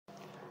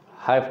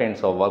Hi friends,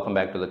 so welcome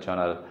back to the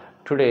channel.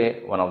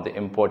 Today one of the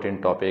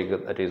important topic,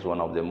 that is one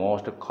of the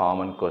most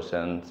common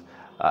questions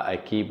I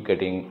keep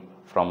getting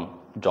from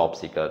job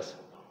seekers.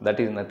 That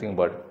is nothing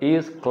but,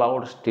 is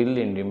cloud still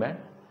in demand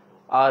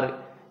or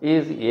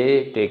is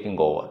AI taking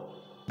over?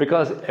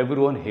 Because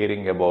everyone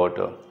hearing about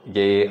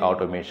AI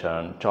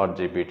automation, chat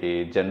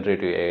GPT,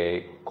 generative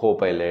AI,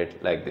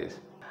 copilot like this,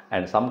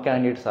 and some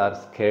candidates are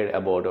scared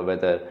about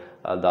whether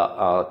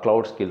the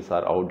cloud skills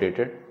are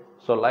outdated.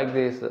 So like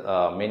this,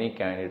 many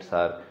candidates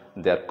are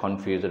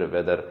confused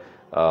whether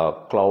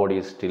cloud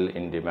is still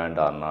in demand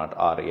or not,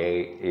 or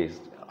AI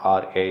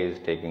is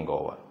taking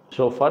over.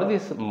 So for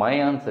this, my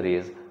answer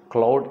is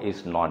cloud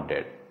is not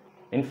dead.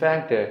 In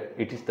fact,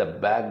 it is the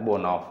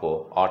backbone of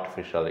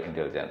artificial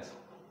intelligence.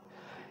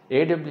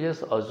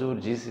 AWS, Azure,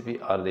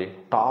 GCP are the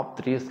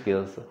top three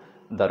skills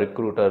the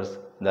recruiters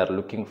they are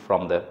looking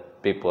from the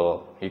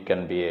people. You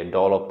can be a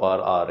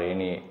developer or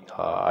any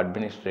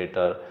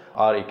administrator,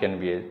 or you can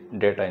be a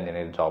data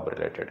engineer job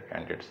related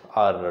candidates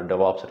or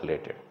DevOps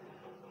related.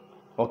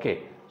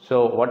 Okay,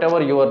 so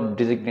whatever your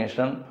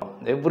designation,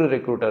 every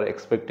recruiter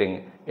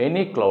expecting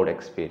any cloud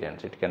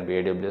experience. It can be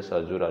AWS,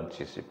 Azure or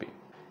GCP.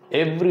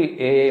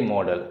 Every AI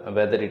model,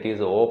 whether it is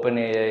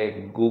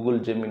OpenAI, Google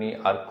Gemini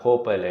or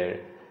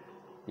Copilot,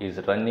 is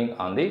running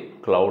on the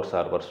cloud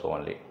servers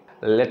only.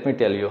 Let me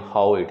tell you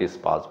how it is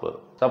possible.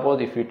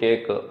 Suppose if you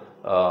take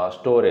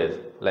storage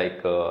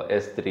like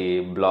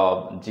S3,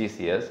 Blob,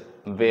 GCS,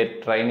 where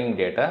training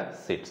data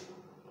sits.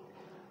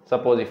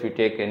 Suppose if you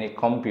take any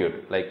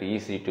compute like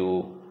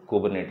EC2,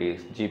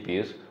 Kubernetes,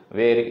 GPUs,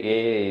 where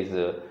AI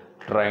is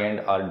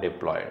trained or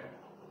deployed.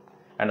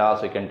 And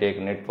also you can take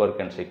network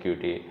and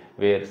security,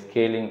 where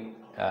scaling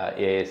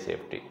AI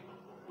safety.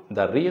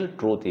 The real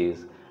truth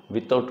is,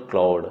 without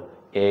cloud,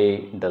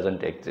 AI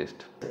doesn't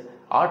exist.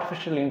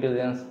 Artificial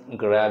intelligence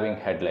grabbing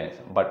headlines,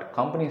 but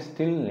companies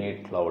still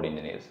need cloud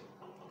engineers.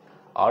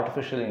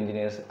 Artificial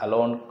engineers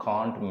alone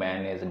can't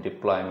manage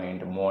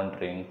deployment,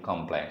 monitoring,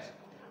 compliance.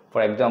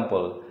 For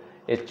example,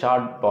 a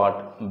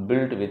chatbot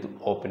built with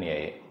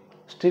OpenAI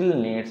still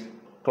needs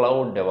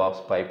cloud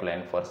DevOps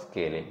pipeline for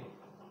scaling.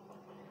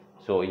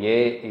 So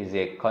AI is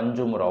a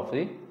consumer of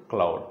the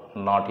cloud,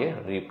 not a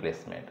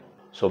replacement.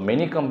 So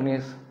many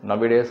companies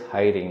nowadays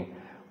hiring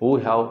who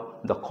have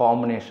the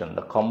combination,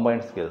 the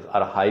combined skills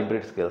or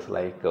hybrid skills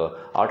like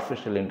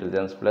artificial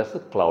intelligence plus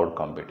cloud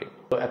computing.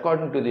 So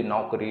according to the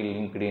Naukri,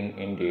 LinkedIn,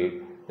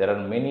 Indeed, there are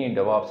many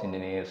DevOps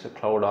engineers,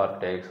 cloud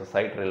architects,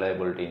 site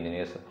reliability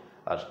engineers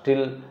are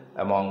still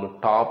among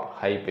top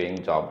high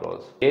paying job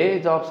roles. AI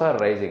jobs are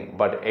rising,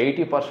 but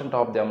 80%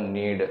 of them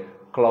need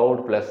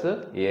cloud plus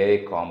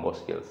AI combo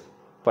skills.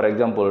 For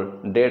example,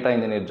 data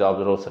engineer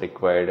job roles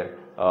required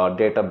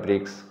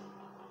Databricks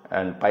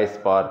and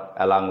PySpark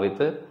along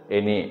with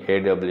any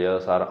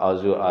AWS or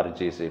Azure or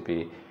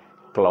GCP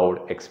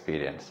cloud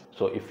experience.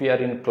 So if you are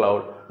in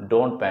cloud,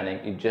 don't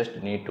panic, you just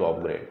need to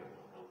upgrade.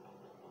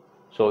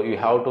 So you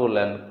have to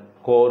learn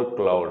core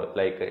cloud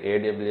like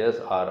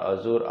AWS or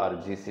Azure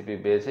or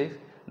GCP basics.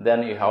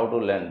 Then you have to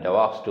learn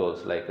DevOps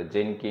tools like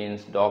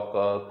Jenkins,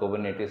 Docker,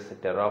 Kubernetes,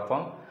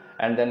 Terraform.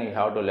 And then you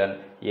have to learn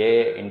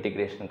AI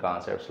integration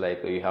concepts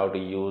like you have to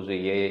use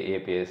AI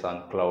APIs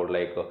on cloud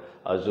like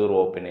Azure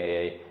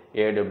OpenAI,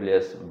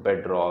 AWS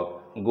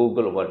Bedrock,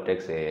 Google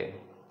Vertex AI.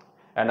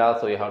 And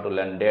also you have to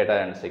learn data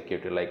and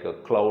security like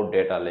cloud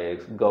data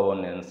lakes,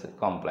 governance,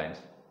 compliance.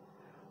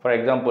 For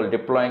example,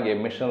 deploying a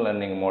machine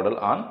learning model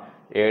on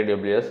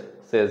AWS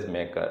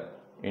SageMaker,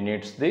 you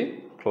need the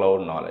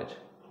cloud knowledge.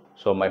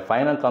 So my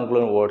final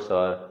conclusion words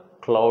are,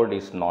 cloud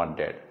is not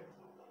dead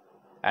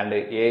and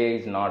AI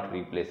is not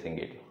replacing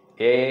it.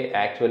 AI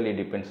actually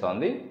depends on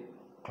the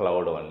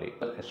cloud only.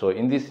 So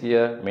in this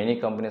year,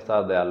 many companies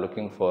are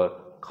looking for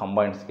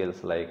combined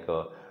skills like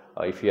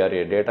if you are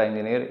a data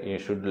engineer, you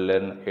should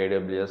learn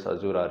AWS,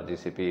 Azure or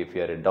GCP. If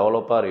you are a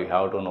developer, you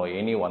have to know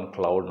any one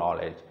cloud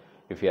knowledge.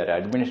 If you are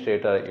an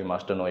administrator, you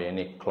must know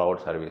any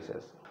cloud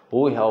services.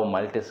 Who have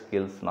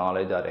multi-skills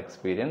knowledge or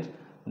experience,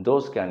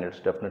 those candidates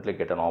definitely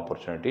get an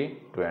opportunity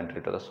to enter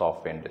into the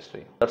software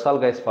industry. That's all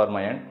guys for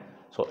my end.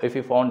 So if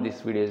you found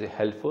this video is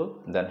helpful,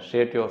 then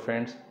share to your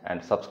friends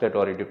and subscribe to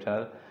our YouTube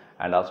channel,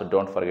 and also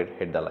don't forget to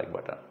hit the like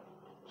button.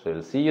 So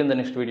we'll see you in the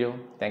next video.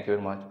 Thank you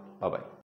very much. Bye bye.